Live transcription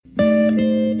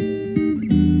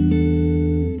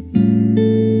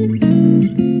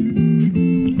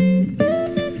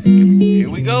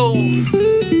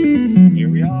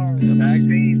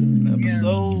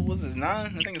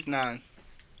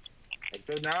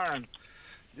episode 9.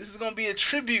 This is gonna be a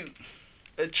tribute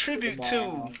to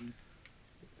Mom,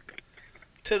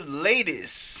 the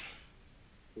ladies,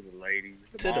 to the ladies,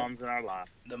 the to moms in our life.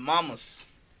 the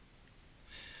mamas.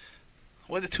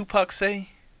 What did Tupac say?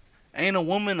 Ain't a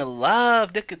woman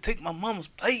alive that could take my mama's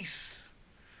place.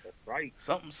 That's right.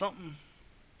 Something, something.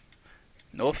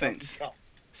 No offense. Something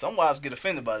Some wives get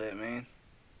offended by that, man.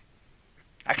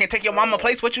 I can't take your mama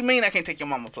place. What you mean? I can't take your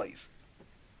mama place?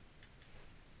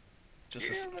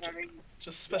 Just, Yeah, but I mean,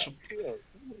 just a special. yeah,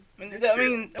 I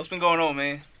mean, what's been going on,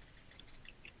 man?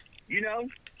 you know,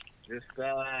 just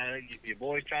your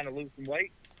boy's trying to lose some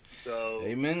weight, so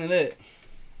Amen to that.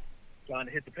 trying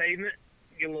to hit the pavement,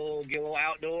 get a little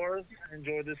outdoors,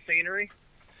 enjoy this scenery.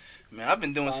 Man, I've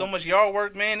been doing so much yard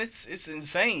work, man. It's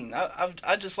insane.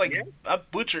 I just like Yeah. I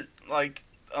butchered like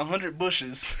 100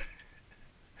 bushes.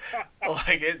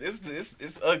 Like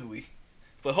it's ugly,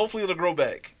 but hopefully it'll grow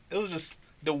back. It was just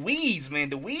the weeds, man.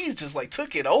 The weeds just like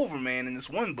took it over, man. In this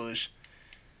one bush,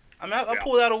 I mean, I Yeah.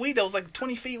 pulled out a weed that was like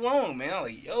 20 feet long, man. I'm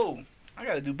like, yo, I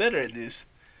gotta do better at this.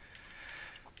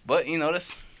 But you know,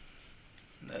 that's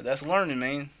learning,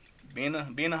 man. Being a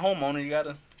homeowner, you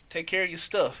gotta take care of your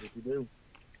stuff. If you do,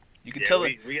 You can yeah, tell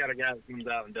it. we got a guy that comes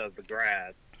out and does the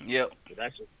grass. Yep. But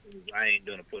that's just, I ain't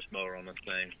doing a push mower on this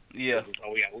thing. Yeah.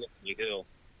 Oh, we got you hill.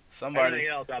 Somebody. Everything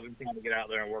else I've been trying to get out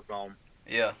there and work on.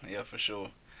 Yeah, for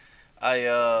sure.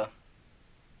 I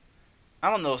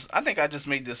don't know. I think I just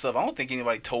made this up. I don't think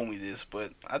anybody told me this,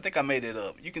 but I think I made it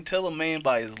up. You can tell a man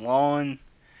by his lawn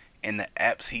and the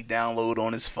apps he download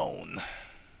on his phone.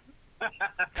 I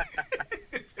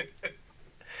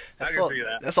That's can all. see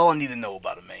that. That's all I need to know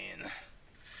about a man.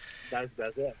 That's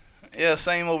it. Yeah,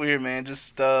 same over here, man.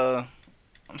 Just I'm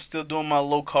still doing my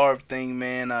low carb thing,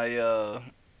 man. I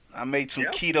made some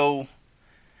Yeah. keto.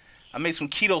 I made some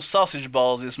keto sausage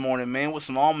balls this morning, man, with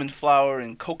some almond flour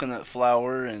and coconut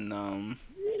flour, and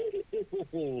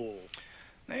Ooh,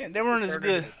 they weren't as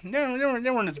good. They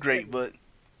weren't as great, but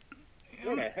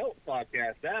what a health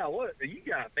podcast now. What you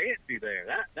got fancy there?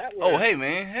 That was, oh hey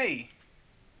man, hey.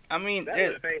 I mean, that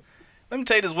was fancy. let me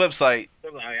tell you this website.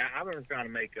 I remember trying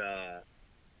to make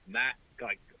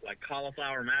like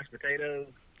cauliflower mashed potatoes,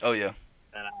 Oh yeah,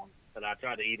 and I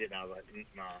tried to eat it, and I was like,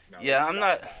 no. yeah.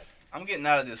 I'm getting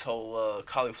out of this whole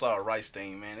cauliflower rice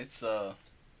thing, man. It's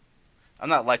I'm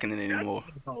not liking it anymore.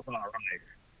 That's cauliflower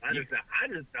rice.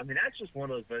 I mean, that's just one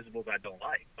of those vegetables I don't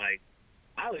like. Like,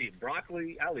 I'll eat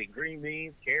broccoli, I'll eat green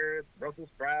beans, carrots, Brussels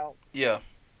sprouts, Yeah,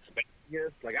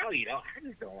 asparagus. Like, I'll eat all. I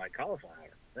just don't like cauliflower.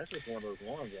 That's just one of those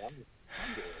ones that I'm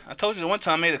good. I told you the one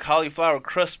time I made a cauliflower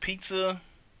crust pizza,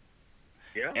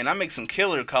 Yeah. and I make some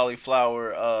killer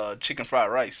cauliflower chicken fried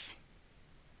rice.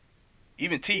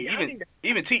 Even T, Yeah, I think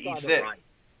even T that's eats the that. rice.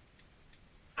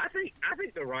 I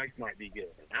think the rice might be good.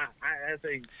 I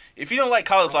think. If you don't like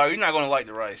cauliflower, you're not gonna like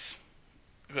the rice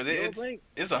because You don't think?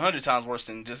 it's 100 times worse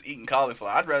than just eating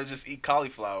cauliflower. I'd rather just eat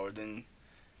cauliflower than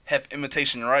have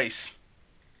imitation rice.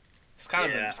 It's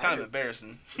kind of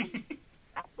embarrassing.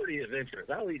 I'm pretty adventurous.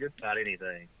 I'll eat just about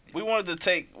anything. We wanted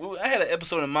to I had an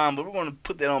episode in mind, but we're going to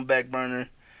put that on back burner.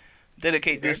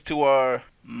 Dedicate this to our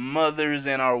mothers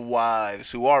and our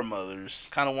wives who are mothers.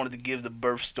 Kind of wanted to give the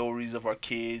birth stories of our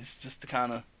kids just to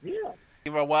kind of Yeah.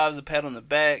 give our wives a pat on the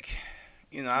back.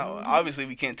 You know, obviously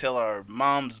we can't tell our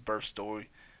mom's birth story.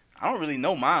 I don't really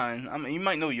know mine. I mean, you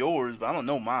might know yours, but I don't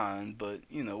know mine. But,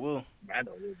 you know, I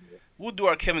don't know. we'll do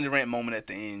our Kevin Durant moment at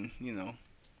the end, you know.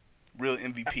 Real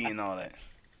MVP and all that.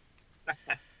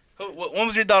 When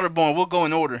was your daughter born? We'll go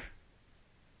in order.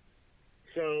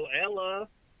 So Ella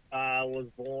was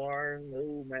born.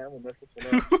 Oh man, we'll mess this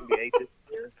one up. She'll be 8 this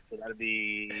year, so that'll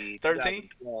be 13?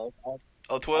 2012.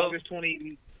 Oh, 12? August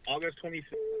 25th,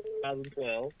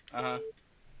 2012. Uh-huh.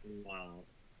 Wow.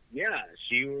 Yeah,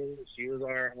 she was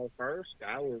our first.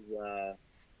 I was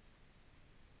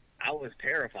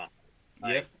terrified.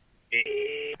 Yeah.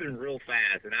 It happened real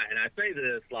fast, and I say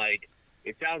this like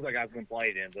it sounds like I've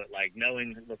complaining, but like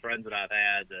knowing the friends that I've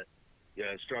had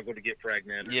that struggle to get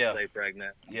pregnant or Yeah. stay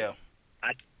pregnant. Yeah.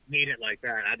 I mean it like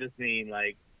that. I just mean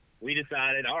like we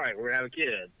decided, all right, we're gonna have a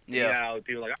kid. Yeah. You know,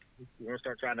 people are like, oh, we're gonna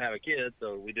start trying to have a kid,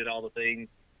 so we did all the things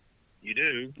you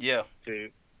do Yeah. to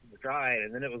try it,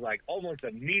 and then it was like almost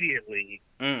immediately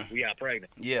we got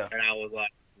pregnant, Yeah. and I was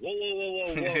like, whoa.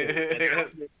 And I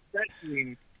was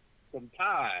expecting some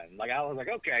time. Like I was like,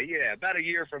 okay, yeah, about a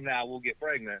year from now we'll get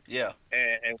pregnant. Yeah.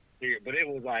 But it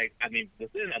was like, I mean,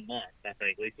 within a month, I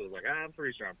think Lisa was like, I'm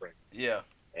pretty sure I'm pregnant, Yeah.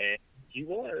 and she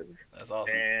was. That's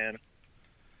awesome. And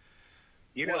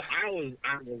you know, I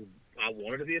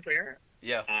wanted to be a parent.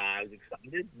 Yeah. I was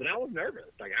excited, but I was nervous.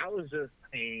 Like I was just,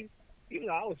 I mean, even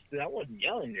though I wasn't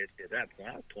young at that point.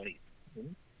 I was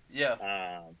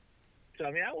Yeah. So,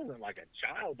 I mean, I wasn't like a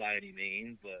child by any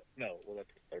means, but no, well, that's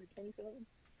 30, 27?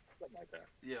 Something like that.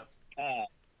 Yeah. Uh,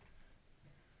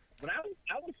 but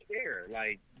I was scared.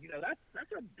 Like,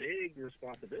 that's a big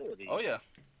responsibility Oh yeah.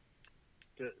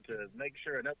 to make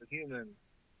sure another human,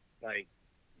 like,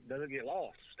 doesn't get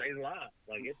lost, stays alive.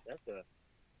 Like, that's a.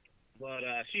 But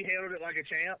she handled it like a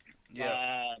champ.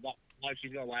 Yeah. Like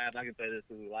she's gonna laugh. I can say this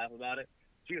because we laugh about it.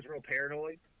 She was real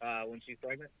paranoid when she's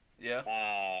pregnant. Yeah.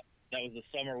 That was the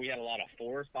summer we had a lot of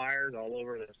forest fires all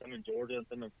over. There's some in Georgia and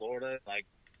some in Florida. Like,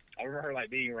 I remember her like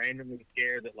being randomly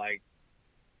scared that like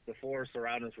the forest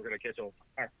around us were gonna catch on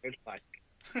fire. It's like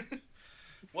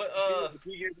What?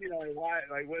 why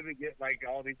like women get like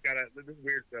all these kind of this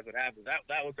weird stuff that happens.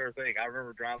 That was her thing. I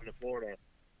remember driving to Florida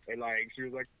and like she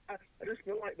was like, I just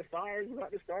feel like the fire's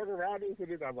about to start around us, and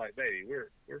then I'm like, baby,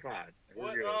 we're fine.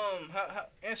 What? We're good. How?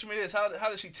 Answer me this. How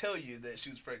did she tell you that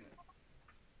she was pregnant?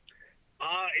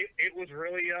 It was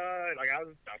really like I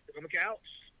was sitting on the couch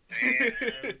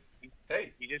and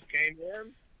Hey. he just came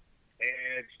in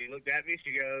and she looked at me.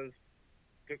 She goes,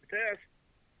 took the test,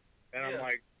 and I'm Yeah.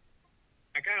 like,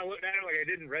 I kind of looked at her like I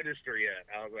didn't register yet.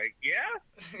 I was like, yeah,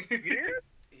 you did?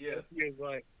 Yeah. He was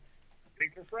like,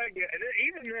 think we're pregnant. And then,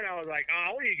 even then, I was like, oh,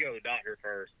 I want you to go to the doctor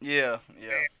first. Yeah.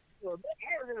 Yeah. And, well, I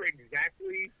remember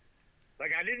exactly.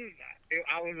 Like I didn't.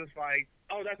 I was just like,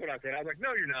 oh, that's what I said. I was like,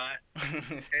 no, you're not.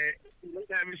 And she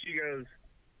looked at me. She goes,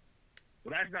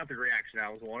 well, that's not the reaction I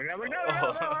was wanting. I'm like, no,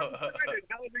 I'm excited.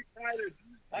 I was excited.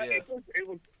 Yeah. It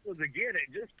was again.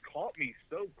 It just caught me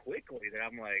so quickly that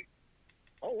I'm like,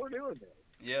 oh, we're doing this.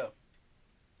 Yeah.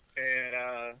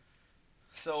 And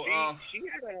So she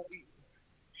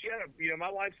had a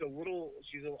my wife's a little.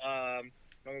 She's I'm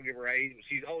gonna give her age.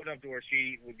 She's old enough to where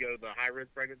she would go to the high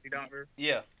risk pregnancy doctor.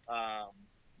 yeah. And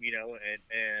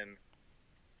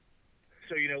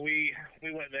so we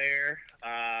went there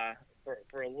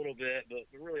for a little bit, but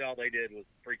really all they did was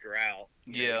freak her out.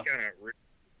 Yeah. Kind of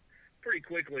pretty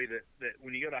quickly that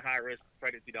when you go to high risk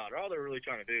pregnancy doctor, all they're really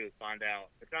trying to do is find out.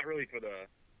 It's not really for the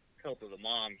health of the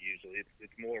mom usually.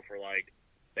 It's more for like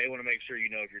they want to make sure you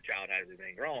know if your child has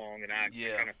anything wrong. And I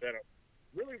kind of said,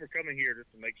 really, we're coming here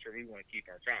just to make sure we want to keep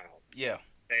our child. Yeah.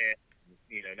 And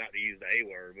not to use the A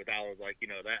word, but I was like,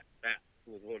 that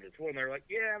was what it's for. And they're like,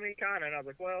 yeah, I mean, kind of. And I was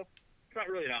like, well, it's not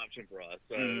really an option for us.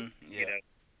 So, yeah.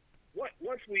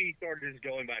 Once we started just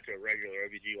going back to a regular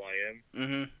OBGYN,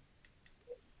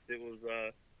 it was,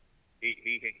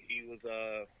 he was,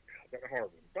 Dr.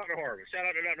 Harvin. Dr. Harvin. Shout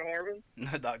out to Dr. Harvin.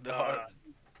 Dr. Harvin.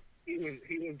 He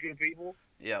was good people.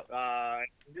 Yeah.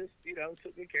 Just,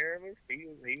 took good care of us. He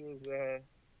was,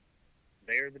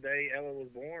 there the day Ella was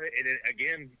born.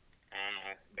 Again,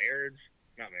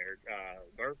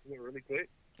 birth went really quick.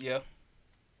 Yeah.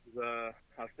 I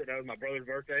was sitting down with my brother's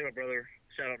birthday. My brother,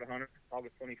 shout out to Hunter,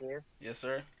 August 24th. Yes,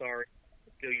 sir. Sorry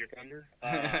to steal your thunder.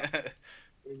 It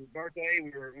was his birthday.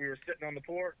 We were sitting on the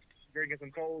porch drinking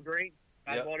some cold drinks.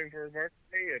 I bought him for his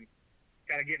birthday and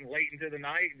kind of getting late into the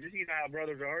night. Just how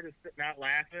brothers are, just sitting out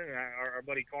laughing. And our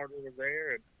buddy Carter was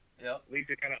there, and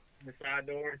Lisa kind of opened the side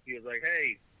door. She was like,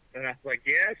 "Hey," and I was like,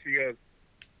 "Yeah." She goes,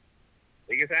 "I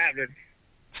think it's happening."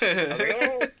 I was like,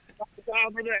 "Oh, not the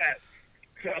time for that."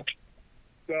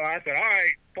 So I said, "All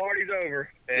right, party's over,"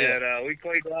 and we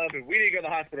cleaned up, and we didn't go to the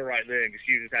hospital right then because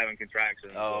she was just having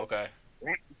contractions. Oh, okay.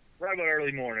 Right about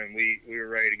early morning, we were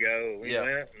ready to go. We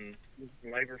went and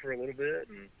labor for a little bit,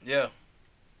 and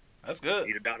that's good.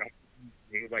 He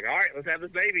was like, "All right, let's have this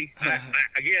baby." I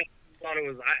thought it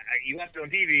was. You watch it on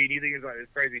TV and you think it's like this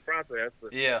crazy process,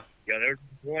 but there was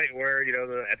a point where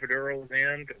the epidural was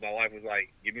in because my wife was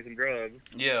like, "Give me some drugs."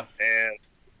 Yeah. And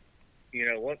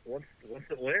once it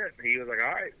went, he was like,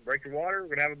 "All right, break your water. We're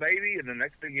gonna have a baby." And the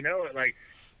next thing you know,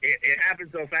 it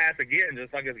happened so fast again,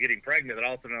 just like us getting pregnant. That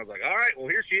all of a sudden I was like, "All right, well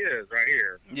here she is, right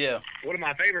here." Yeah. One of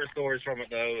my favorite stories from it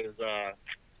though is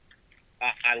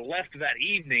I left that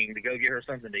evening to go get her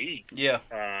something to eat. Yeah.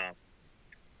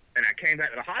 And I came back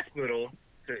to the hospital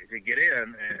to get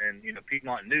in, and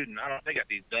Piedmont and Newton, I don't think got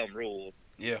these dumb rules.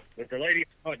 Yeah. But the lady at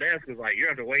the front desk was like, you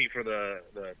have to wait for the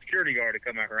security guard to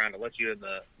come back around to let you in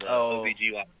the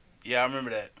OBGYN. Yeah, I remember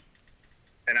that.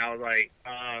 And I was like,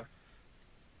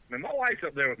 man, my wife's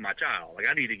up there with my child. Like,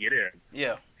 I need to get in.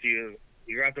 Yeah. She was,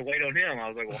 you have to wait on him. I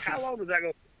was like, well, how long does that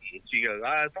go? She goes,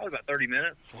 it's probably about 30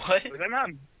 minutes. What? I was like,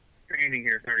 I'm standing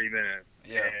here 30 minutes.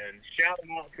 Yeah. And shout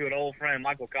out to an old friend,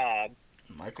 Michael Cobb.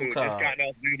 Who just got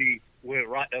off duty with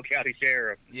Rockdale County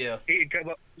Sheriff. Yeah. He'd come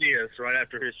up to us right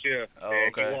after his shift. Oh, and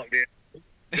okay. He walked in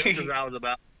just as I was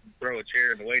about to throw a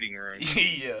chair in the waiting room.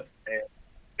 Yeah.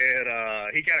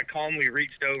 And he kind of calmly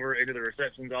reached over into the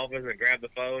reception's office and grabbed the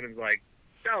phone and was like,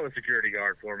 called a security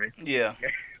guard for me. Yeah.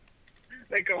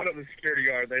 They called up the security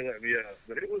guard. They let me up,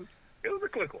 but it was a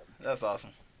quick one. That's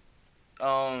awesome.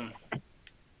 How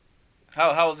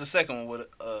was the second one with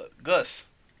Gus?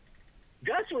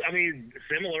 Gus, I mean,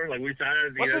 similar. Like we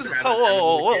decided. What's his?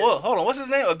 Whoa! Hold on. What's his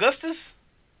name? Augustus?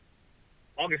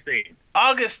 Augustine.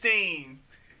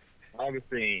 I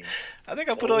think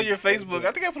I put on your Facebook.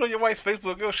 I think I put on your wife's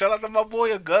Facebook. Yo, shout out to my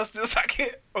boy Augustus. I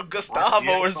can't, or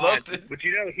Gustavo or something. But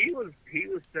you know, he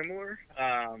was similar.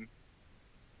 I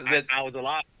was a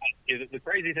lot. The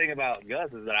crazy thing about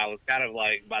Gus is that I was kind of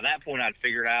like, by that point I'd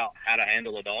figured out how to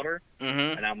handle a daughter,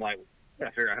 and I'm like, I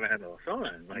gotta figure out how to handle a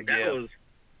son. Like that was.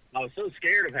 I was so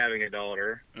scared of having a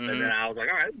daughter, and then I was like,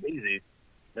 all right, it's easy.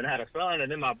 Then I had a son, and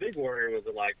then my big worry was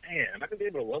like, man, am I gonna be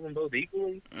able to love them both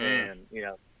equally? And you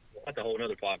know, that's a whole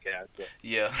other podcast. But,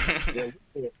 yeah.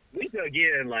 We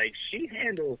again, like she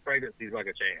handles pregnancies like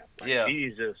a champ. Like,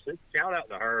 she's just shout out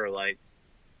to her. Like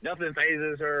nothing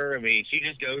phases her. I mean, she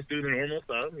just goes through the normal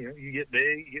stuff. You know, you get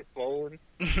big, you get swollen,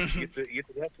 you get the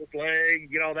restless leg, you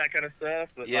get all that kind of stuff.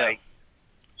 But like,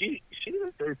 she's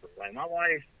a trooper. Like my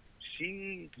wife.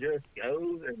 She just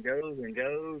goes and goes and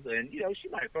goes, and you know she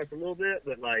might fuss a little bit,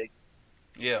 but like,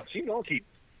 she's gonna keep.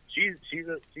 She's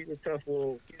a tough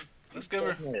little. Let's give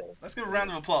her a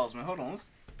round of applause, man. Hold on,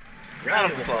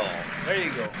 round of applause. There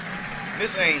you go,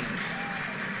 Miss Ames.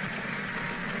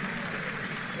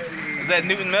 Is that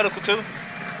Newton Medical too?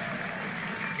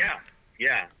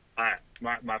 Yeah. My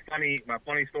funny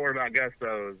story about Gus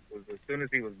though was as soon as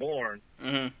he was born.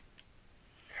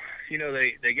 You know,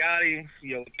 they got him,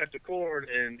 you know, cut the cord,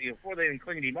 and you know, before they even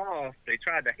cleaned him off, they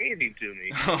tried to hand him to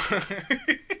me.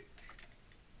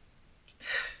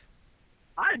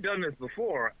 I had done this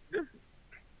before. This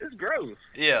is gross.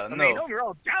 Yeah, I mean, don't get me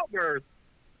wrong, childbirth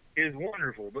is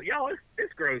wonderful, but y'all,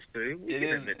 it's gross too. It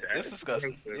is. It's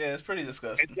disgusting. Yeah, it's pretty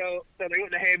disgusting. And so they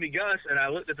went to hand me Gus, and I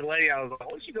looked at the lady. I was like, "Why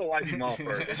don't you go wipe him off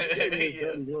first?"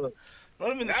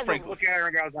 Run him in the sprinkler. I looked at her,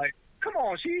 and I was like, "Come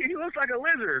on, he looks like a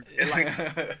lizard." And like,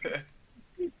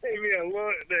 he gave me a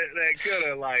look that could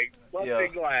have like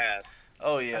busted glass.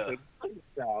 Oh yeah.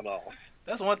 Sound off.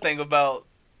 That's one thing about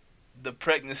the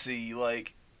pregnancy.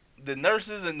 Like the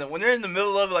nurses and when they're in the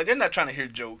middle of it, like they're not trying to hear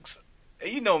jokes.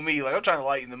 And you know me, like I'm trying to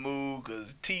lighten the mood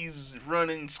because T's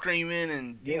running, screaming,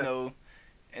 and you know,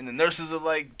 and the nurses are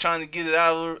like trying to get it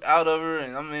out of her,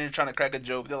 and I'm in there trying to crack a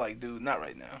joke. They're like, "Dude, not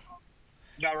right now."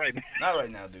 Not right now. Not right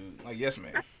now, dude. Like, yes,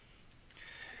 man.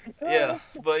 Yeah,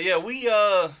 but yeah, we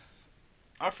our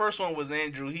first one was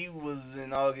Andrew. He was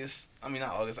in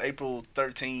April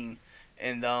 13,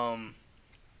 and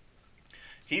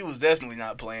he was definitely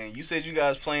not playing. You said you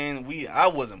guys playing. I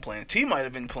wasn't playing. T might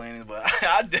have been playing, but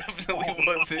I definitely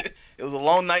wasn't. It was a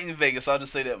long night in Vegas. I'll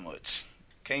just say that much.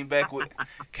 Came back with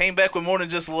more than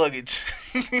just luggage.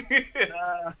 I mean,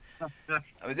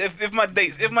 if my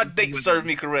dates serve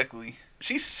me correctly.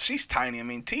 She's tiny. I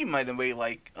mean, T might have weighed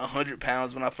like 100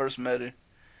 pounds when I first met her.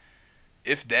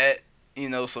 If that, you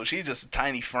know, so she's just a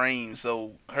tiny frame.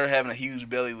 So her having a huge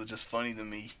belly was just funny to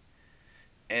me.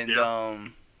 And,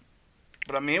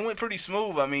 but I mean, it went pretty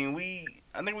smooth. I mean,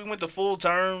 I think we went to full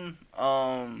term.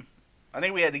 I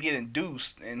think we had to get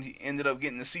induced, and he ended up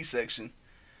getting the C-section.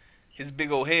 His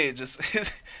big old head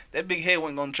that big head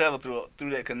wasn't gonna travel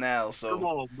through that canal. So come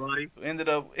on, buddy. Ended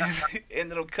up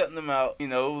cutting him out. You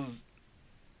know, it was.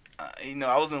 You know,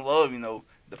 I was in love, you know,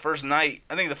 the first night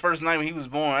when he was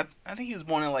born, I think he was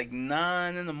born at like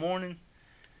 9 in the morning.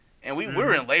 And we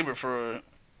were in labor we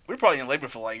were probably in labor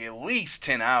for like at least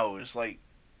 10 hours. Like,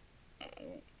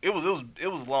 it was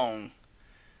long.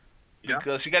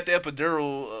 Because she got the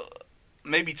epidural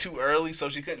maybe too early, so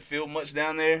she couldn't feel much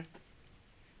down there.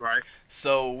 Right.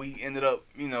 So we ended up,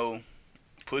 you know,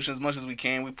 pushing as much as we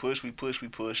can. We push,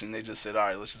 and they just said, all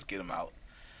right, let's just get him out.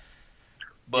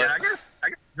 But yeah, I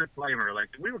guess disclaimer, like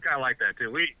we were kind of like that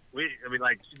too. I mean,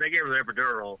 like they gave her the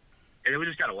epidural, and we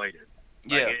just kind of waited.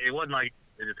 Like, it wasn't like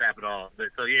it just happened all. But,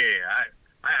 so yeah,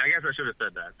 I guess I should have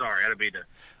said that. Sorry, I had to be the.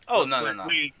 Oh no.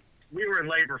 We were in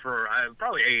labor for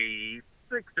probably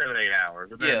 6, 7, 8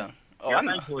 hours. And then,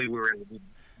 thankfully we were able to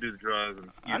do the drugs.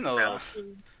 And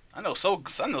I know some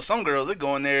girls. They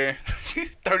go in there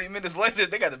 30 minutes later.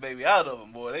 They got the baby out of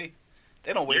them. Boy,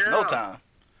 they don't waste no time.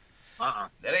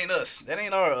 That ain't us. That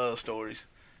ain't our stories.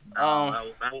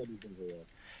 That wasn't good.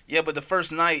 Yeah, but the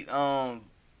first night,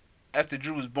 after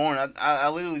Drew was born, I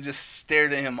literally just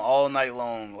stared at him all night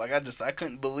long. Like I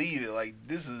couldn't believe it. Like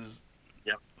this is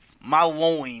my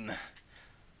loin.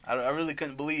 I really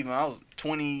couldn't believe it. I was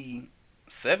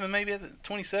 27, maybe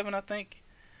 27, I think.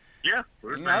 Yeah,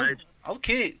 I was a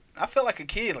kid. I felt like a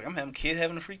kid. Like I'm having a kid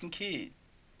having a freaking kid.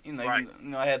 Right.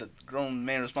 I had a grown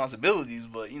man responsibilities,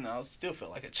 but I still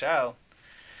felt like a child.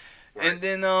 Right. And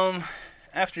then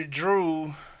after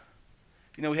Drew,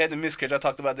 we had the miscarriage. I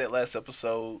talked about that last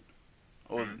episode,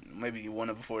 or was it maybe one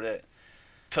before that.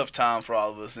 Tough time for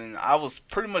all of us, and I was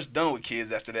pretty much done with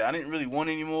kids after that. I didn't really want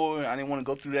any more. I didn't want to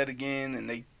go through that again. And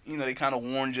they, they kind of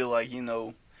warned you, like,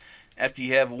 after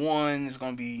you have one, it's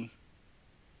gonna be,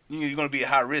 you're gonna be at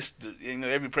high risk.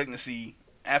 Every pregnancy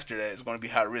after that is gonna be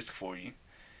high risk for you.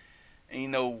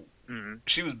 And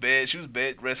she was bad. She was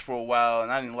bed rest for a while,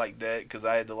 and I didn't like that because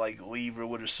I had to like leave her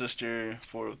with her sister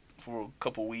for a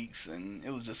couple weeks, and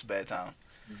it was just a bad time.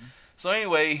 Mm-hmm. So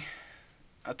anyway,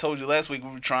 I told you last week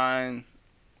we were trying.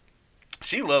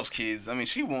 She loves kids. I mean,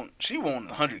 she want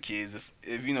 100 kids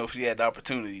if she had the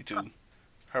opportunity to.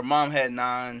 Her mom had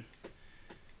 9.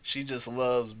 She just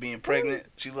loves being pregnant.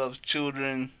 She loves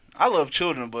children. I love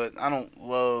children, but I don't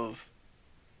love,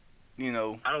 I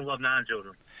don't love 9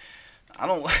 children. I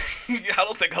don't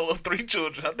think I love 3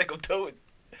 children. I think I'm done.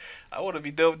 I want to be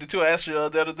done with the 2. I asked her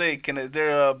the other day, is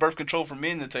there birth control for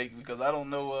men to take? Because I don't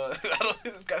know.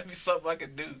 It's got to be something I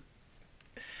can do.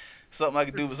 Something I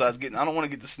can do besides getting. I don't want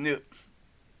to get the snip.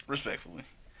 Respectfully.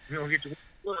 You don't get your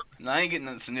No, I ain't getting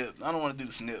the snip. I don't want to do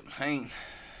the snip. I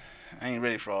ain't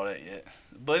ready for all that yet.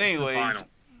 But anyways,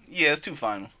 yeah, it's too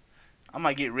final. I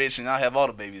might get rich and I'll have all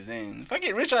the babies then. If I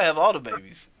get rich, I'll have all the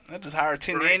babies. I just hire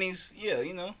 10 nannies. Yeah,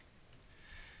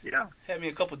 Yeah. Had me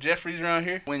a couple Jeffreys around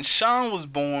here. When Sean was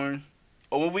born,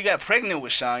 or when we got pregnant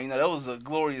with Sean, that was a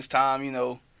glorious time,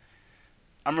 I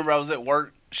remember I was at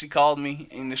work. She called me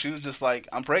and she was just like,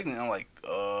 "I'm pregnant." I'm like,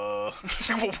 what?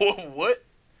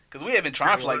 Because we've been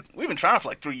trying for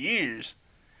like 3 years,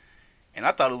 and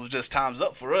I thought it was just time's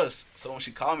up for us. So when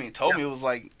she called me and told me, it was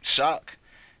like shock,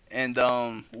 and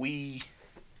we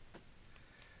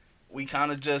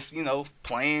kind of just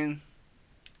planned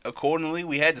accordingly.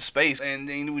 We had the space, and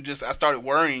then I started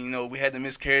worrying. We had the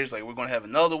miscarriage, like we're gonna have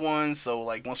another one. So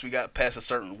like once we got past a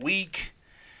certain week,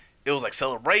 it was like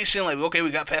celebration. Like okay,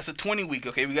 we got past the 20 week.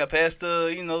 Okay, we got past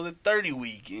the 30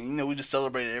 week, and we just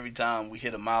celebrated every time we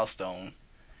hit a milestone.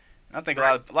 I think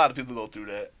a lot of people go through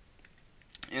that.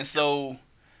 And so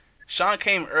Sean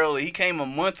came early. He came a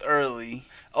month early.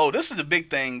 Oh, this is the big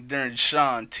thing during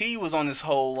Sean. T was on this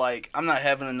whole, like, I'm not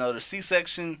having another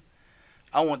C-section.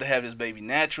 I want to have this baby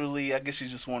naturally. I guess she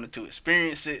just wanted to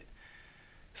experience it.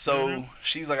 So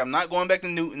she's like, I'm not going back to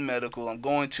Newton Medical. I'm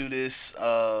going to this,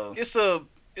 it's a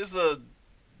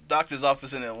doctor's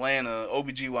office in Atlanta,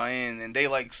 OBGYN, and they,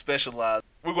 like, specialize.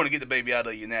 We're going to get the baby out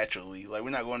of you naturally. Like, we're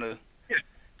not going to...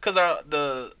 Because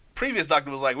the previous doctor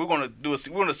was like, we're going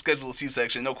to schedule a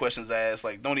C-section, no questions asked.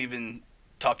 Like, don't even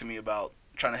talk to me about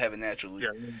trying to have it naturally.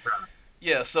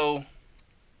 Yeah, so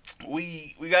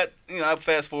we got, I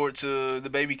fast forward to the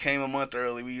baby came a month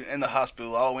early. We in the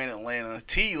hospital all the way in Atlanta.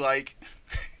 T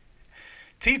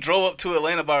drove up to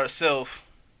Atlanta by herself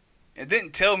and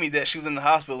didn't tell me that she was in the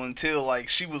hospital until, like,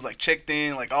 she was, like, checked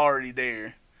in, like, already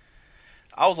there.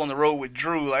 I was on the road with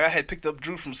Drew. Like, I had picked up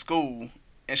Drew from school.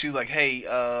 And she's like, "Hey,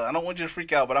 I don't want you to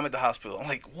freak out, but I'm at the hospital." I'm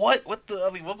like, "What? What the?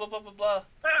 I mean, blah blah blah blah blah."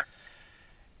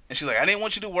 And she's like, "I didn't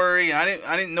want you to worry. I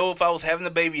didn't know if I was having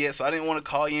the baby yet, so I didn't want to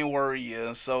call you and worry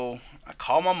you." So I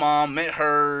called my mom, met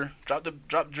her,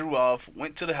 dropped Drew off,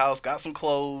 went to the house, got some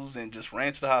clothes, and just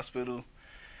ran to the hospital.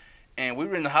 And we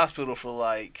were in the hospital for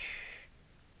like,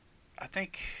 I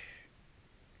think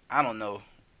we were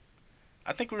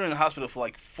in the hospital for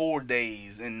like 4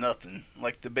 days and nothing.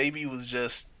 Like the baby was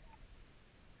just.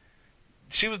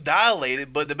 She was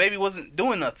dilated, but the baby wasn't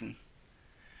doing nothing.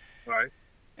 Right.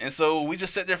 And so we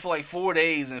just sat there for like 4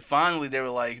 days, and finally they were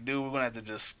like, "Dude, we're going to have to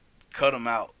just cut him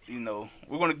out.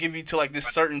 We're going to give you till like this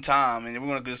certain time, and then we're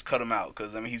going to just cut him out.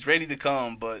 Because, I mean, he's ready to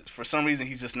come, but for some reason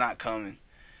he's just not coming."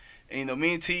 And,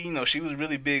 me and T, she was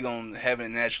really big on having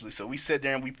it naturally. So we sat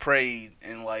there and we prayed,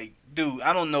 and like, dude,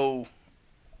 I don't know.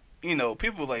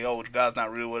 People were like, "Oh, God's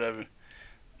not real," whatever.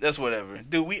 That's whatever.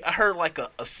 Dude, I heard like a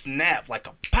snap, like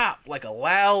a pop, like a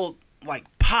loud, like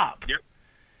pop. Yep.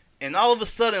 And all of a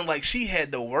sudden, like, she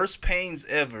had the worst pains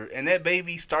ever. And that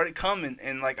baby started coming.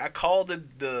 And, like, I called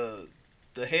the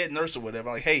head nurse or whatever.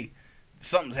 Like, "Hey,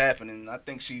 something's happening. I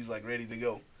think she's, like, ready to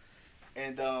go."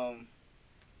 And,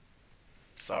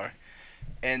 sorry.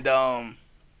 And,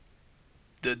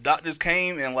 the doctors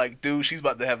came and, like, "Dude, she's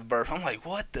about to have a birth." I'm like,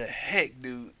 "What the heck,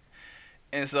 dude?"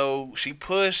 And so she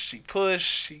pushed, she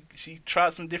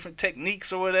tried some different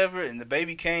techniques or whatever, and the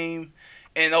baby came.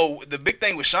 And the big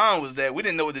thing with Sean was that we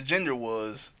didn't know what the gender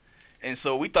was. And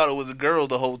so we thought it was a girl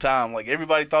the whole time. Like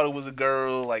everybody thought it was a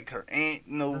girl. Like her aunt,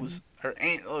 was her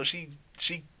aunt. Oh, she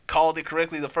called it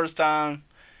correctly the first time.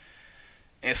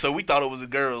 And so we thought it was a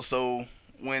girl. So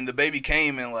when the baby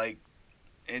came and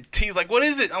T's like, what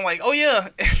is it? I'm like, oh yeah.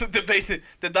 And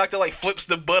the doctor like flips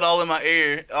the butt all in my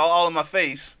ear, all in my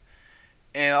face,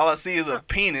 and all I see is a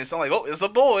penis. I'm like, oh, it's a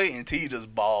boy, and T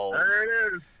just bawled. There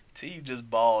it is. T just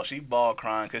bawled. She bawled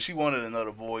crying because she wanted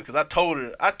another boy. Because I told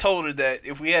her that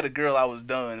if we had a girl, I was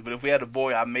done. But if we had a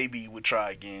boy, I maybe would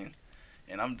try again.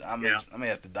 And I may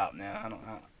have to adopt now.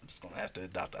 I'm just gonna have to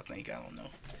adopt. I think, I don't know.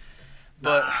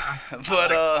 But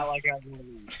I like how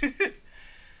you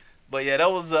but yeah,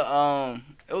 that was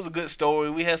it was a good story.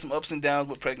 We had some ups and downs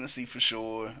with pregnancy for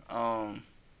sure.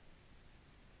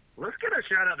 Let's get a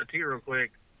shout out to T real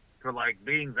quick for like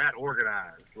being that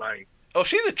organized. Like, oh,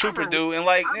 she's a trooper, dude, and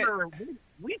like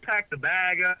we packed the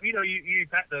bag up. You know, you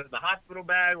packed the hospital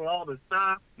bag with all the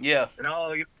stuff. Yeah. And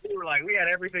we were like, we had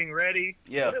everything ready.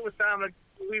 Yeah. But it was time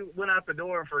we went out the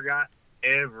door and forgot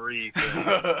everything.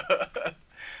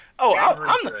 Oh,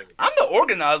 I'm the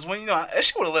organized one. You know,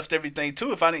 she would have left everything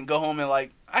too if I didn't go home and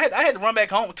like I had to run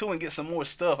back home too and get some more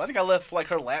stuff. I think I left like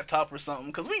her laptop or something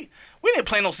because we didn't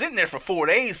plan on sitting there for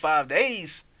 5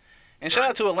 days. And shout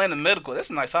out to Atlanta Medical.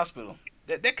 That's a nice hospital.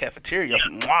 That cafeteria,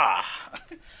 mwah.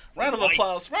 Round of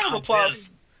applause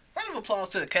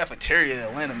to the cafeteria at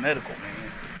Atlanta Medical,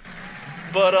 man.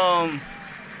 But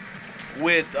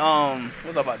what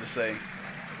was I about to say?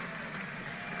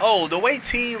 Oh, the way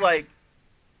T like.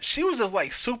 She was just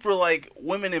like super like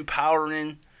women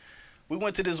empowering. We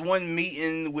went to this one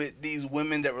meeting with these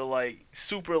women that were like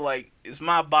super like, it's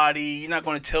my body. You're not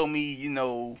going to tell me, you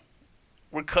know,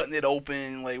 we're cutting it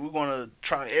open. Like, we're going to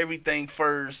try everything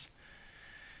first.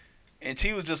 And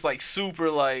T was just like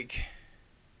super like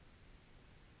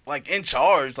in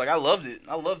charge. Like, I loved it.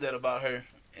 I loved that about her.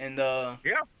 And yeah,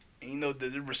 you know,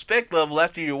 the respect level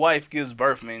after your wife gives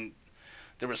birth, man.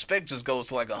 The respect just goes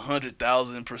to like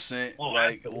 100,000%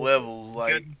 like levels.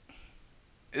 Like,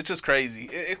 it's just crazy.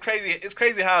 It's crazy. It's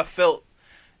crazy how I felt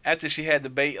after she had the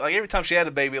baby. Like, every time she had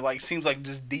a baby, it like seems like it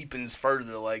just deepens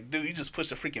further. Like, dude, you just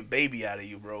pushed a freaking baby out of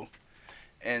you, bro.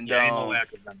 And yeah,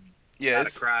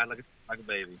 it's cried like a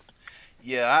baby.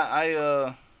 Yeah,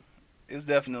 I it's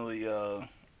definitely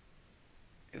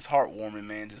it's heartwarming,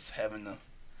 man. Just having a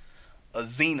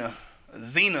Xena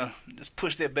just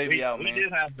push that baby out, man.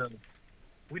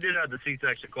 We did have the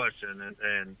C-section question,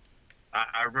 and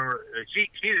I remember she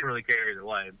didn't really care either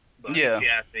way. But yeah. She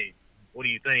asked me, "What do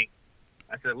you think?"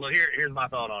 I said, "Look, here's my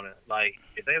thought on it. Like,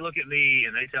 if they look at me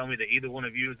and they tell me that either one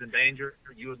of you is in danger,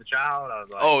 you as a child, I was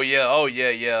like, oh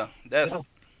yeah. That's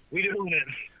we doing it."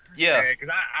 Yeah. Because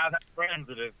I've had friends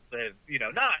that have you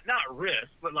know not risk,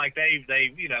 but like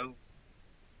they've you know,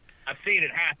 I've seen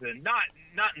it happen.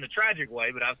 Not in the tragic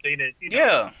way, but I've seen it. You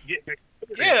know,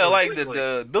 yeah, like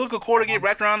the umbilical cord to get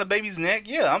wrapped around the baby's neck.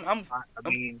 Yeah, I'm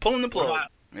pulling the plug.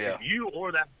 Yeah. If you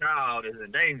or that child is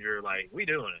in danger, like, we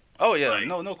doing it. Oh yeah, like,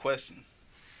 no question.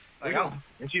 Like,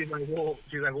 and she's like,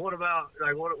 what about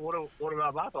my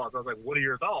thoughts? I was like, what are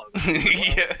your thoughts?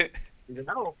 Yeah. She's like,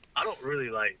 I don't really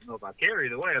like know if I care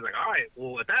either way. I was like, all right,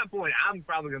 well at that point I'm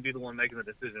probably gonna be the one making the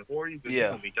decision for you because you're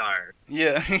gonna be tired.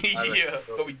 Yeah, yeah. Like,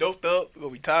 gonna be doped up, gonna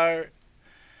be tired.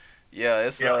 Yeah,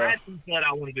 it's had she said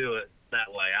I want to do it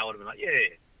that way, I would have been like,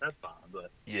 yeah, that's fine.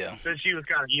 But yeah, since she was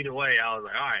kind of either way, I was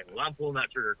like, all right, well I'm pulling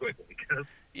that trigger quickly because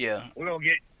we're gonna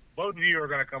get both of you are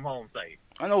gonna come home safe.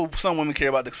 I know some women care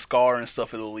about the scar and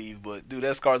stuff it'll leave, but dude,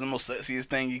 that scar is the most sexiest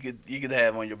thing you could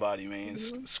have on your body, man.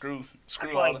 Mm-hmm. Screw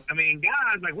all. Like, I mean,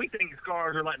 guys, like, we think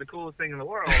scars are like the coolest thing in the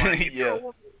world. Like, yeah.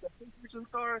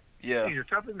 Scars, yeah. You're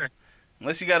tough in there.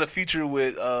 Unless you got a feature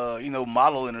with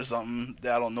modeling or something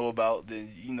that I don't know about,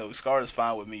 then scar is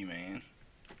fine with me, man.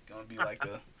 Gonna be like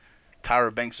a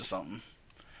Tyra Banks or something.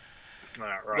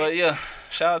 Right. But yeah,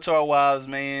 shout out to our wives,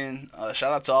 man.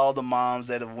 Shout out to all the moms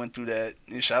that have went through that.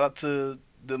 And shout out to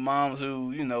the moms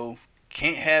who,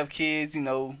 can't have kids,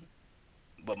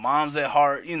 but moms at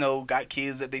heart, got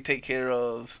kids that they take care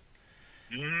of.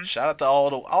 Mm-hmm. Shout out to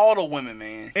all the women,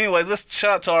 man. Anyways, let's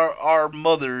shout out to our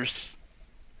mothers.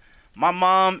 My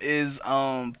mom is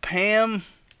Pam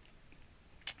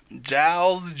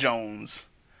Giles Jones.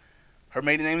 Her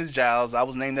maiden name is Giles. I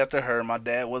was named after her. My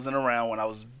dad wasn't around when I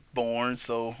was born,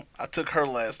 so I took her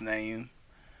last name.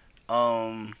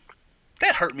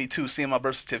 That hurt me too, seeing my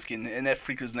birth certificate and that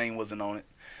freaker's name wasn't on it.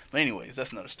 But anyways,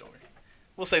 that's another story.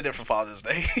 We'll save that for Father's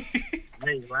Day.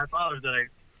 Hey, Father's Day.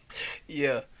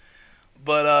 Yeah.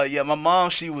 But my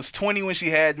mom, she was 20 when she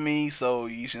had me, so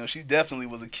she definitely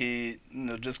was a kid.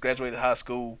 Just graduated high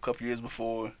school a couple years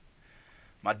before.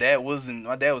 My dad was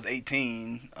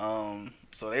 18.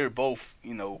 So they were both,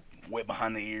 wet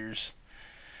behind the ears.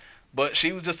 But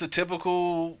she was just a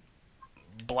typical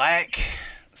black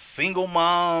single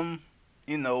mom,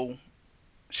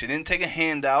 She didn't take a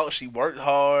handout. She worked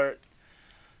hard.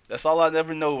 That's all I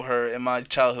never know her in my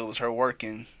childhood was her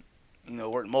working.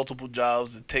 Worked multiple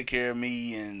jobs to take care of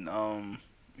me, and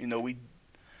we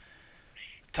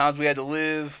times we had to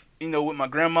live, with my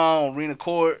grandma on Rena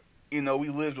Court. We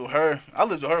lived with her. I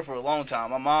lived with her for a long time.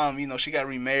 My mom, she got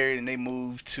remarried and they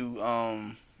moved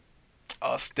to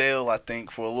Stale, I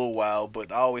think, for a little while,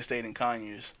 but I always stayed in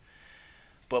Conyers.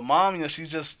 But mom, she's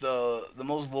just the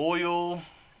most loyal,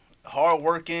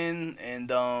 hardworking, and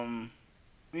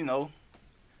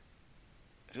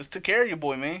just took care of your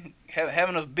boy, man.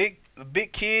 Having a big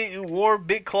kid who wore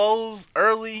big clothes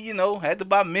early, had to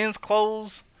buy men's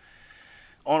clothes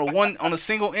on a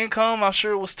single income. I'm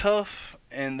sure it was tough,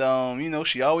 and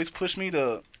she always pushed me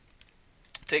to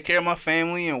take care of my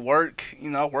family and work.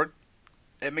 I worked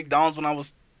at McDonald's when I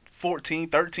was 14.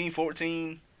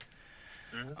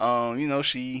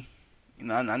 She,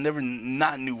 I never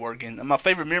not knew working. My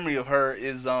favorite memory of her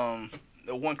is the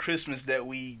one Christmas that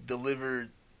we delivered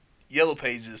Yellow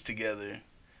Pages together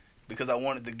because I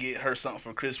wanted to get her something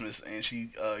for Christmas, and she,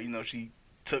 she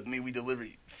took me. We delivered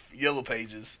Yellow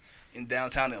Pages in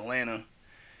downtown Atlanta,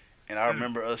 and I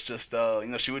remember us just,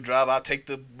 she would drive. I'd take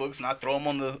the books and I'd throw them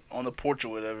on the porch or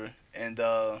whatever, and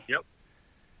yep.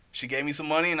 She gave me some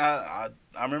money, and I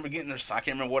remember getting her. I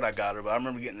can't remember what I got her, but I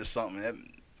remember getting her something.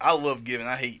 I love giving.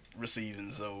 I hate receiving,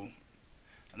 so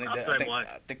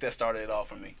I think that started it all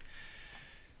for me.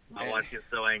 My wife gets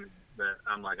so angry that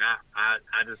I'm like, I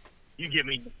just, you give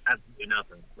me absolutely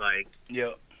nothing. Like,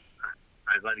 yep.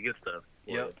 I like to get stuff.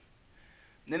 Yep.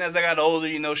 And then as I got older,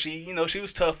 she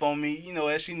was tough on me,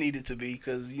 as she needed to be,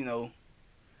 because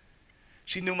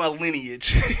she knew my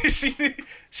lineage.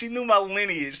 she knew my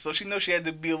lineage, so she knows she had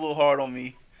to be a little hard on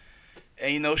me.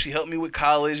 And she helped me with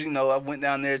college. I went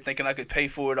down there thinking I could pay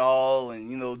for it all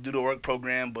and do the work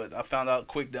program, but I found out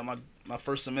quick that my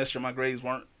first semester my grades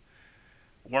weren't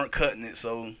cutting it.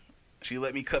 So she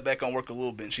let me cut back on work a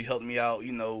little bit. And she helped me out,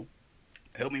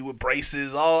 helped me with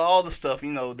braces, all the stuff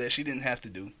that she didn't have to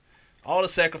do. All the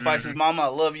sacrifices. Mama, I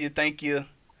love you, thank you.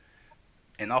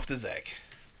 And off to Zach.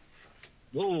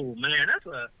 Whoa, man,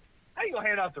 how you gonna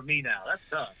hand off to me now? That's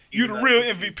tough. You the real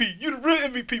MVP. You the real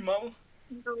MVP, mama.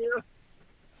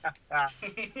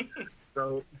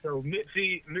 So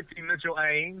Mitzi Mitchell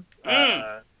Ames,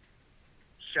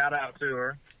 shout out to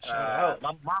her. Shout out.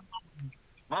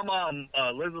 My mom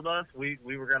lives with us. We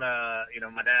were gonna,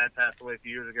 my dad passed away a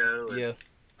few years ago. And,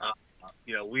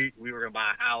 yeah. We were gonna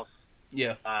buy a house.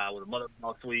 Yeah. With a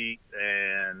mother-in-law suite,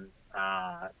 and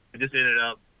it just ended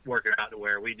up working out to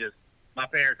where my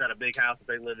parents had a big house that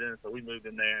they lived in, so we moved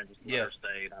in there and just let her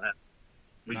stay.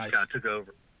 We just kind of took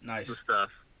over the stuff.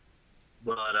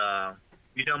 But,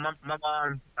 my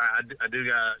mom, I do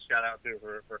got to shout out to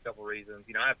her for a couple reasons.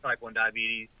 I have type 1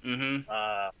 diabetes.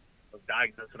 I was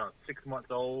diagnosed when I was 6 months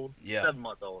old. Yeah. 7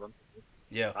 months old.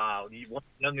 Yeah. One of the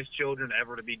youngest children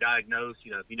ever to be diagnosed.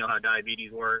 If you know how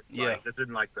diabetes works. Yeah. Like, this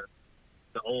isn't like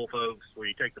the old folks where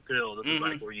you take the pill. This is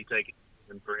like where you take it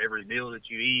for every meal that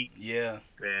you eat. Yeah.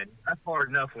 And that's hard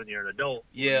enough when you're an adult.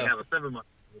 Yeah. When you have a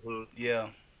 7-month-old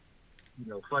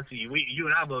who, fussy, you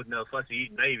and I both know fussy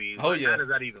eating babies. Oh, yeah. How does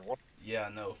that even work? Yeah,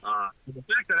 I know. The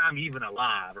fact that I'm even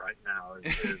alive right now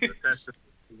is a testament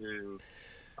to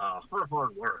her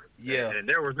hard work. Yeah. And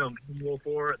there was no manual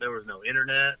for it. There was no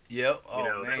internet. Yep.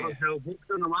 Oh, man. There was no books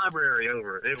in the library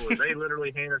over it. They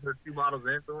literally handed her 2 bottles of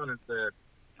insulin and said,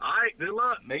 all right, good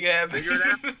luck. Make it happen. Figure it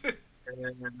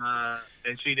out.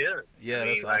 And she did. Yeah,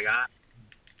 that's awesome.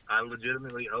 I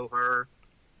legitimately owe her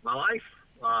my life.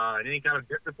 And any kind of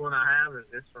discipline I have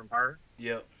is from her.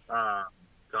 Yep.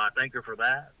 So I thank her for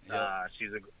that. Yep.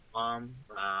 She's a good mom.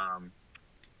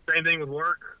 Same thing with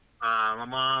work. My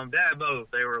mom, dad, both.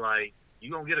 They were like,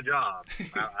 "You gonna get a job?"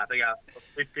 I think I was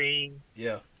 15.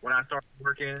 Yeah. When I started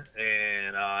working, and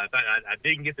in fact, I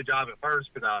didn't get the job at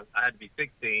first because I had to be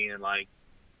 16, and like,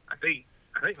 I think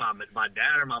my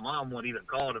dad or my mom would even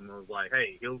called him and was like,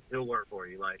 "Hey, he'll work for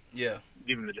you." Like, yeah,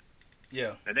 give him the job.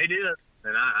 Yeah. And they did.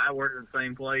 And I worked in the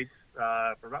same place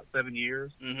for about 7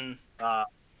 years. Mm-hmm. I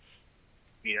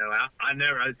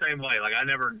never, the same way, like I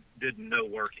never did no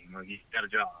working. Like you got a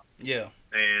job. Yeah.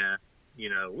 And,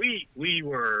 we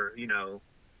were,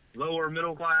 lower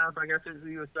middle class, I guess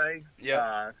you would say.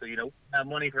 Yeah. So, have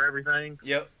money for everything.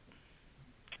 Yep.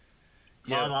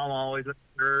 My mom always went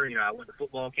to her, I went to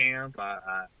football camp.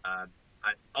 I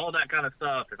all that kind of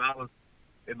stuff.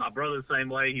 If my brother's the same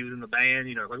way, he was in the band,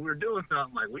 like we were doing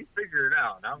something, like we figured it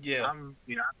out. I'm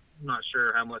not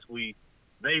sure how much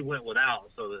they went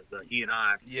without so that he and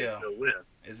I could go with.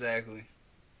 Exactly.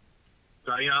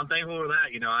 So, I'm thankful for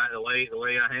that. The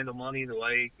way I handle money, the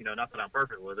way, not that I'm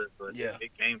perfect with it, but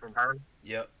it came from her.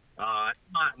 Yep.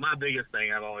 My biggest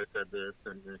thing, I've always said this,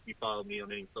 and if you follow me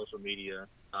on any social media,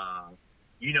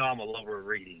 I'm a lover of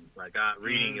reading. Like,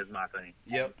 reading is my thing.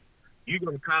 Yep. You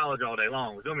go to college all day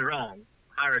long. Don't get me wrong.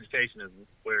 Higher education is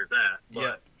where it's at.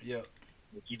 But Yep.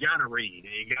 You got to read,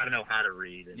 and you got to know how to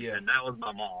read. And that was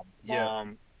my mom. Yeah.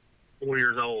 Mom, 4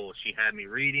 years old, she had me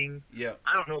reading. Yeah.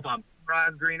 I don't know if I'm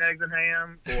fried green eggs and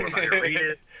ham or if I can read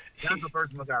it. That's the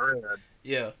first book I read.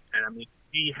 Yeah. And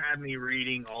she had me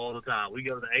reading all the time. We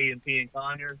go to the A&P in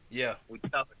Conyers. Yeah. We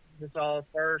stop at Tattersalls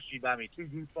first. She'd buy me 2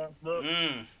 Goosebumps books.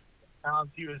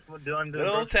 She was done. Good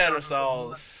old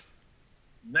Tattersalls.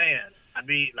 Man, I'd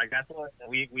be like, that's what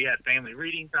we had family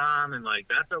reading time, and like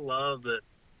that's a love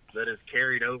that is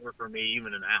carried over for me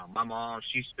even now. My mom,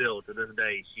 she still to this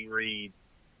day, she reads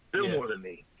still more than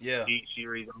me. Yeah, she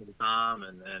reads all the time,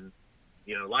 and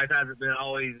life hasn't been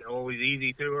always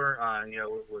easy to her.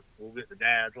 We'll get to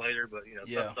dads later, but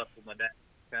some stuff with my dad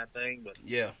kind of thing. But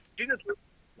she just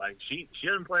like she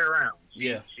doesn't play around. She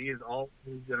is always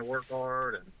going to work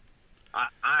hard, and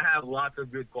I have lots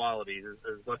of good qualities.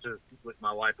 As much as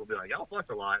my wife will be like, y'all fuss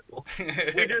a lot. Well, we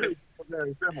do. We're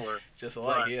very similar. Just a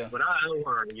lot, But I owe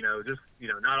her,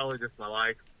 not only just my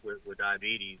life with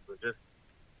diabetes, but just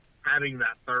having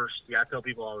that thirst. I tell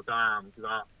people all the time,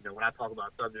 because when I talk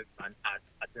about subjects, I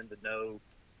tend to know.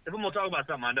 If I'm going to talk about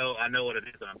something, I know what it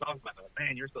is that I'm talking about. Like,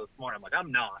 man, you're so smart. I'm like,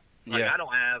 I'm not. Like,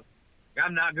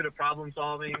 I'm not good at problem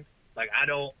solving. Like, I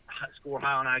don't score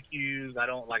high on IQs.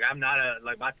 I'm not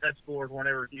my test scores weren't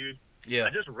ever huge. Yeah.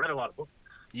 I just read a lot of books.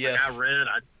 Yeah.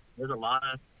 Like, there's a lot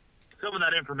of, some of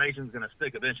that information is going to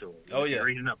stick eventually. Oh, yeah. You're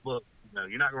reading up books.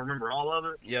 You're not going to remember all of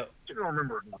it. Yep. You're going to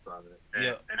remember enough of it. And,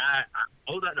 yep. And I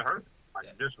owe that to her.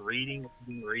 Like, just reading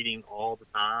all the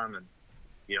time. And,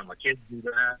 my kids do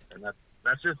that. And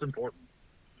that's just important.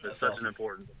 That's such an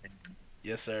important thing.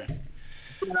 Yes, sir.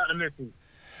 Putting out the Missy,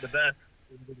 the best,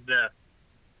 the best.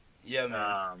 Yeah,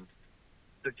 man.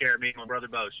 Took care of me and my brother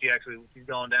both. She's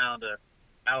going down to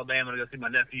Alabama to go see my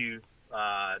nephew.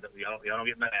 Y'all don't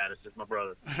get mad. It's just my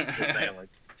brother. His family.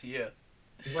 Yeah.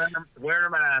 Wearing a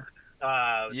mask.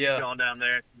 She's Yeah. going down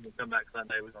there. We'll come back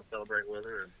Sunday. We're going to celebrate with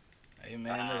her.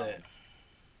 Amen to that.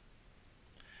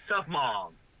 Tough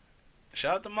mom.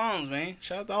 Shout out to moms, man.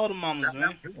 Shout out to all the mamas,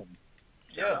 man.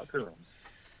 Shout out to them.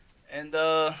 And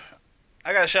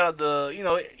I gotta shout out the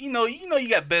you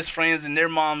got best friends and their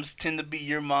moms tend to be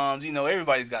your moms.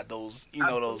 Everybody's got those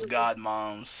those god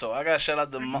moms. So I gotta shout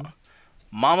out the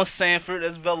Mama Sanford,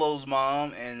 that's Velo's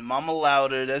mom, and Mama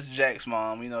Louder, that's Jack's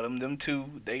mom. Them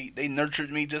two, they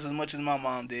nurtured me just as much as my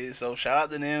mom did. So shout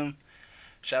out to them.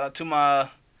 Shout out to my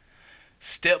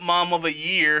stepmom of a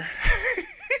year.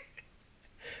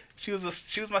 She was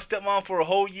my stepmom for a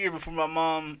whole year before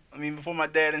my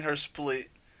dad and her split.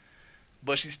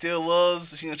 But she still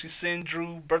loves, she sends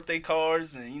Drew birthday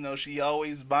cards, and, she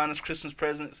always buying us Christmas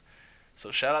presents. So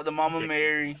shout out to Mama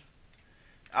Mary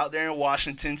out there in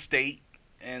Washington State.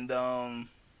 And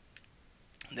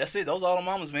that's it. Those are all the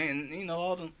mamas, man. And,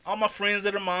 all my friends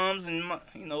that are moms and,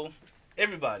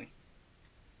 everybody.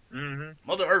 Mm-hmm.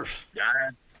 Mother Earth.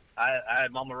 Yeah, I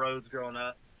had Mama Rhodes growing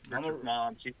up. Richard's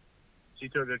mom, she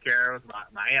took good care of us.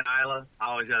 My Aunt Isla, I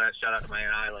always got that shout out to my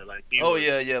Aunt Isla. Like,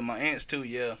 my aunts too,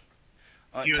 yeah.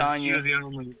 Aunt Tanya.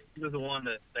 Tanya. She was the one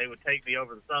that they would take me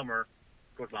over the summer.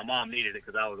 Of course, my mom needed it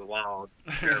because I was a wild,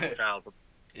 terrible child.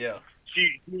 Yeah.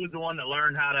 She was the one that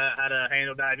learned how to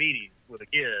handle diabetes with a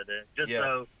kid, and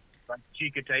so she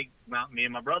could take me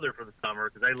and my brother for the summer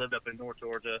because they lived up in North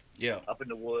Georgia. Yeah. Up in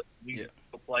the woods. We used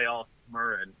to play all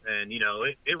summer, and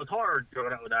it was hard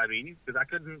growing up with diabetes because I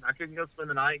couldn't go spend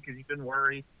the night because you couldn't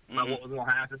worry about what was going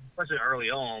to happen, especially early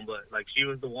on. But like she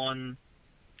was the one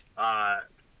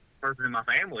person in my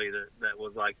family that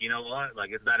was like, you know what, like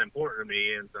it's that important to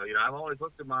me. And so I've always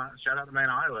looked at my shout out to Man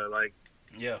Isla, like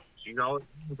she's always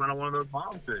kind of one of those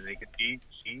moms to me because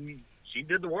she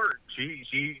did the work.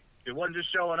 It wasn't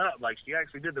just showing up. Like, she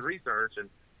actually did the research, and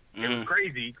it was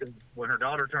crazy because when her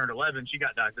daughter turned 11, she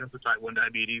got diagnosed with type 1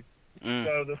 diabetes.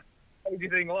 So the crazy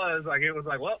thing was, like, it was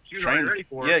like, well, she was already ready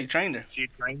for it. Yeah, you trained her. She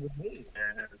trained with me.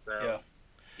 And so,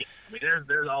 I mean,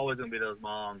 there's always going to be those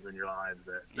moms in your lives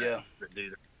that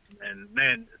do that. And,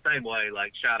 man, same way,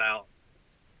 like, shout out.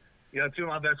 Two of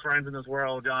my best friends in this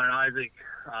world, John and Isaac,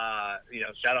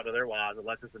 shout out to their wives,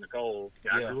 Alexis and Nicole.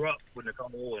 I grew up with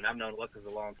Nicole, and I've known Alexis a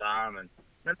long time, and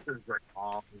this is great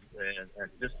moms, and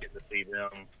just get to see them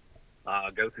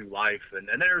go through life. And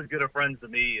they're as good of friends to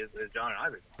me as John and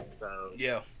Isaac. So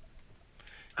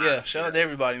shout out to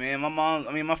everybody, man. My mom,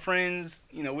 my friends,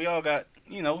 we all got,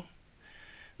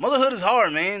 Motherhood is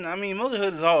hard, man. I mean,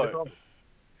 motherhood is hard.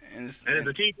 And as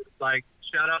a teacher, like,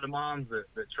 shout out to moms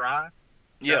that try.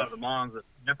 Yeah. Shout out to moms that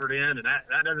effort in. And that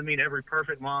doesn't mean every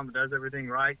perfect mom that does everything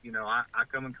right. You know, I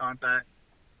come in contact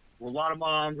with a lot of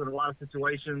moms in a lot of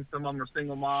situations. Some of them are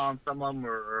single moms. Some of them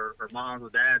are moms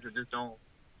with dads that just don't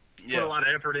put a lot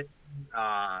of effort in.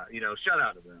 You know, shout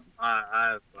out to them.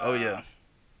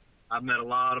 I've met a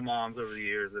lot of moms over the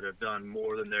years that have done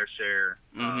more than their share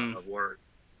of work.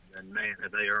 And, man,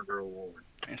 have they earned their reward.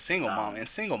 And single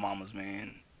mamas,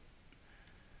 man.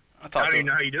 How do you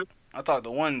know how you do? I talked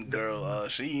to one girl.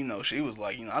 She was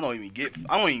like, I don't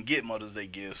even get Mother's Day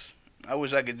gifts. I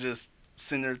wish I could just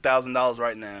send her $1,000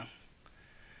 right now.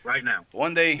 Right now.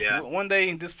 One day,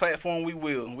 this platform we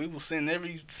will send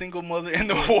every single mother in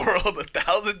the world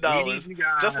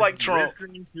 $1,000, just like Trump.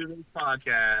 Listening to this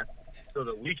podcast so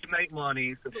that we can make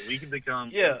money, so that we can become.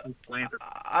 Yeah.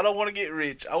 I don't want to get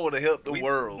rich. I want to help the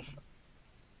world.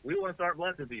 We want to start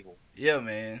blessing people. Yeah,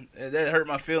 man. That hurt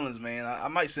my feelings, man. I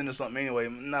might send her something anyway.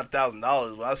 Not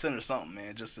 $1,000, but I send her something,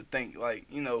 man, just to think, like,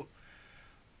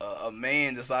 a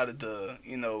man decided to,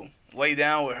 lay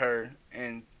down with her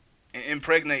and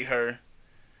impregnate her,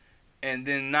 and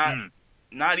then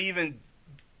not even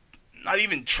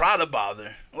try to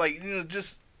bother. Like,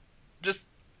 just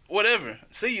whatever.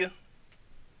 See ya.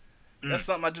 That's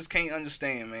something I just can't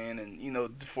understand, man.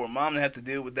 And for a mom to have to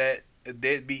deal with that, a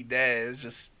deadbeat dad, it's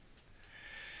just.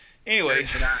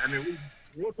 Anyways, I mean,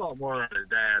 we'll talk more on his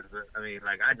dads, but I mean,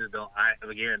 like, I just don't.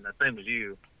 Again, the same as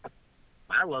you.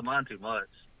 I love mine too much.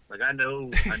 Like, I know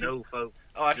folks.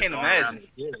 Oh, I can't imagine.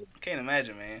 Can't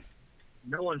imagine, man.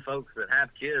 Knowing folks that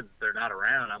have kids, they're not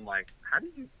around. I'm like, how do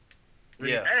you?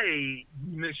 Yeah. A,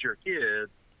 you miss your kids.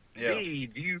 Yeah. B,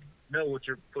 do you know what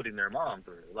you're putting their mom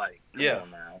through? Like, come on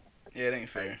now. Yeah, it ain't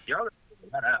fair. Y'all gotta figure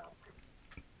that out.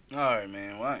 All right,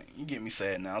 man. Why you get me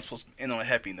sad now? I'm supposed to end on a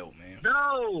happy note, man.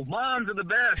 No, moms are the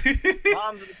best.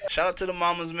 Moms are the best. Shout out to the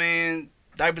mamas, man.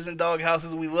 Diapers and dog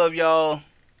houses. We love y'all.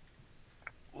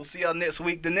 We'll see y'all next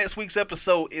week. The next week's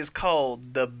episode is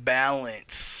called The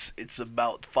Balance. It's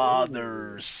about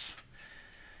fathers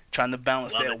trying to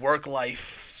balance their work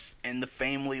life and the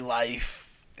family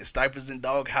life. It's Diapers and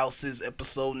Dog Houses,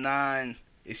 episode 9.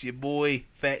 It's your boy,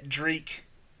 Fat Drake.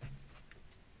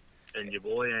 And your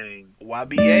boy, Aang.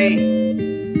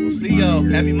 YBA. We'll see y'all.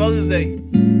 Happy Mother's Day.